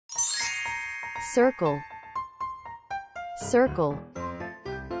circle, circle,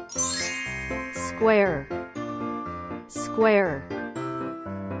 square, square,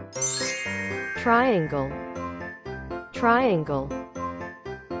 triangle, triangle,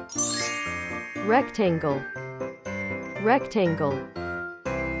 rectangle, rectangle,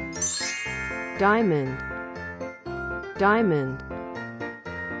 diamond, diamond,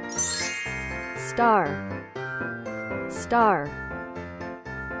 star, star,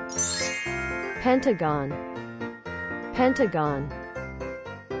 pentagon, pentagon,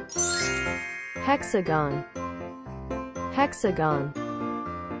 hexagon, hexagon,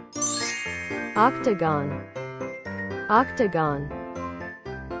 octagon, octagon,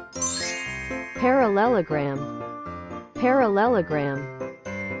 parallelogram, parallelogram,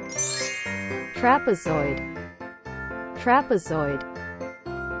 trapezoid, trapezoid,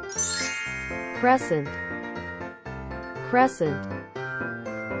 crescent, crescent,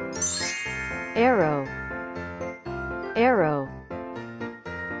 arrow, arrow,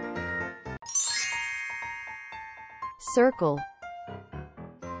 circle,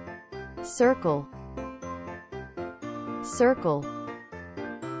 circle, circle,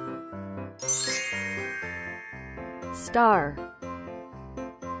 star,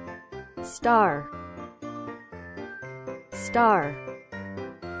 star, star,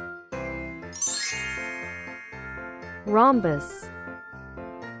 rhombus,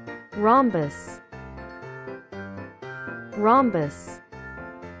 rhombus, rhombus,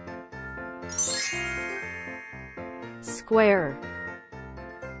 square,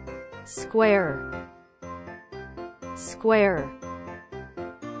 square, square,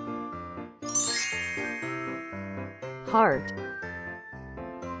 heart,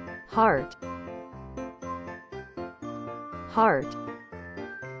 heart, heart,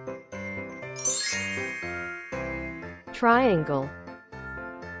 triangle,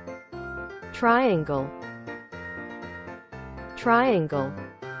 triangle, triangle,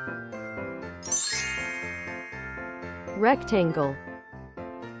 rectangle,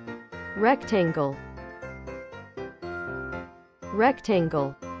 rectangle,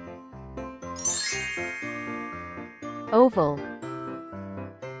 rectangle, oval,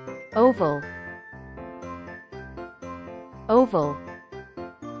 oval, oval,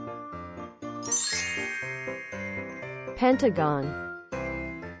 pentagon,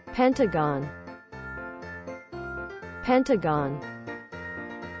 pentagon, pentagon,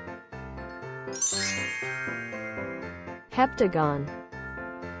 heptagon,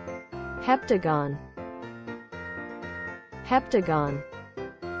 heptagon, heptagon,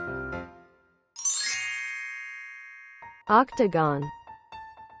 octagon,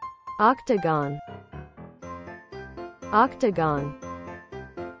 octagon, octagon,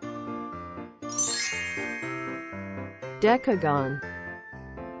 decagon,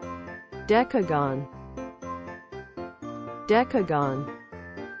 decagon, decagon,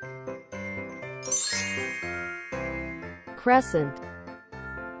 crescent,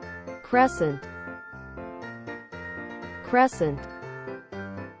 crescent, crescent,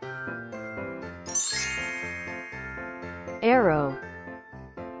 arrow,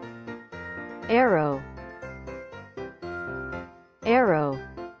 arrow, arrow,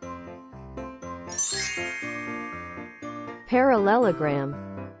 parallelogram,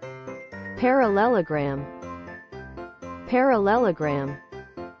 parallelogram, parallelogram,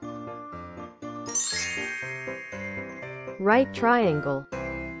 right triangle,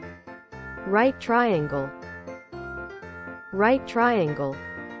 right triangle, right triangle,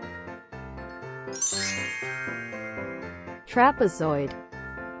 trapezoid,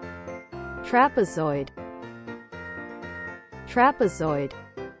 trapezoid, trapezoid,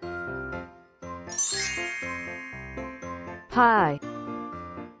 pi,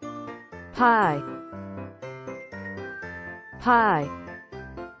 pi, pi,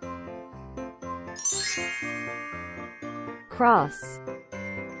 cross,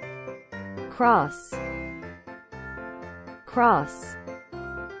 cross, cross,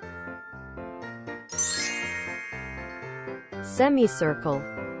 semicircle,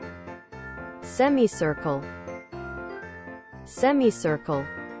 semicircle, semicircle,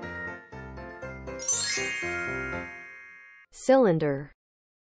 cylinder,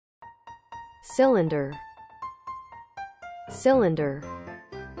 cylinder, cylinder,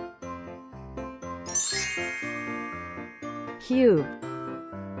 cube,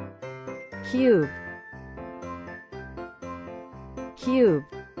 cube, cube,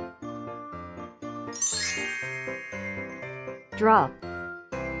 drop,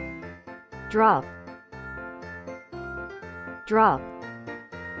 drop, drop,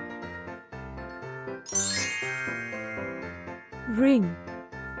 ring,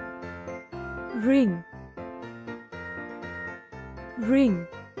 ring, ring,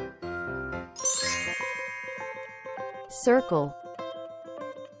 circle,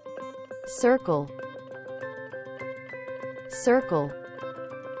 circle, circle,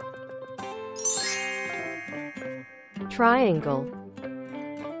 triangle,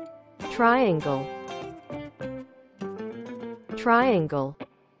 triangle, triangle,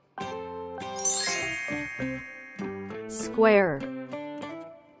 square,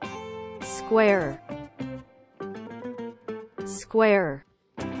 square, square,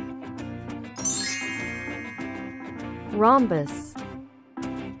 rhombus,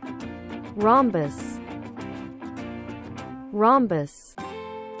 rhombus, rhombus,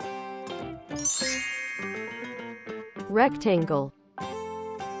 rectangle,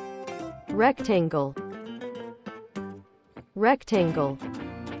 rectangle, rectangle,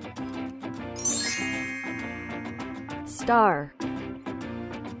 star,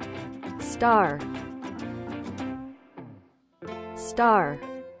 star, star,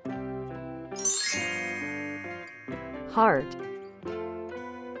 heart,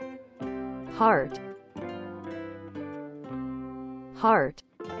 heart, heart,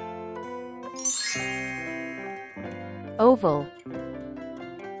 oval,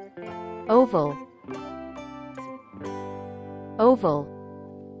 oval, oval,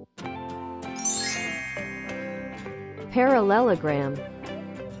 parallelogram,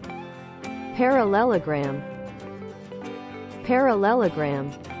 parallelogram,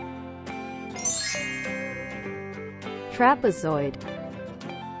 parallelogram, trapezoid,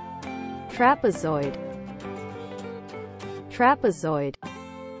 trapezoid, trapezoid,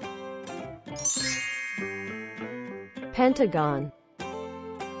 pentagon,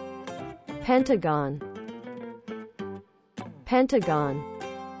 pentagon, pentagon,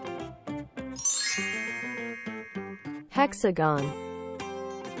 hexagon,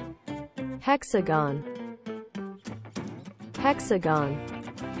 hexagon, hexagon,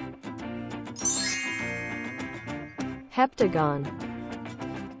 heptagon,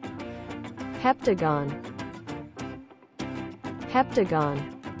 heptagon, heptagon,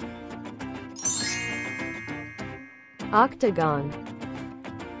 octagon,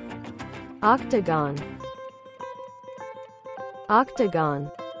 octagon,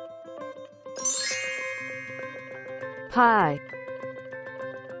 octagon, pi,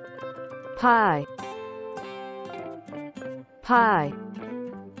 pi, pi,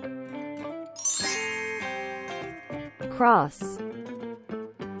 cross,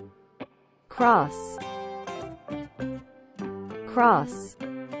 cross, cross,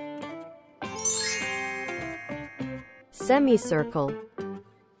 semicircle,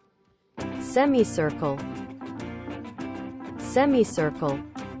 semicircle, semicircle,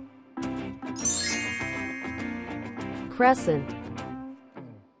 crescent,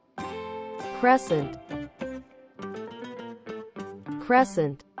 crescent,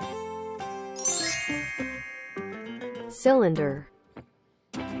 crescent, cylinder,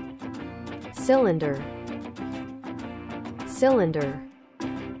 cylinder, cylinder,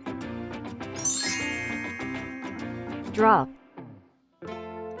 drop,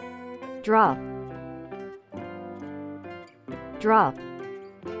 drop, drop,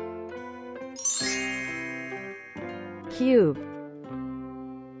 cube,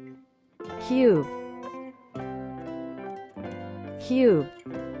 cube, cube,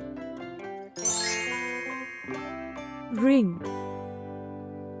 ring,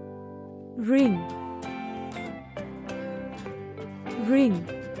 ring, ring,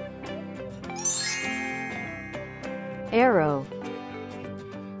 arrow,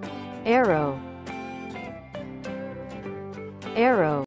 arrow, arrow,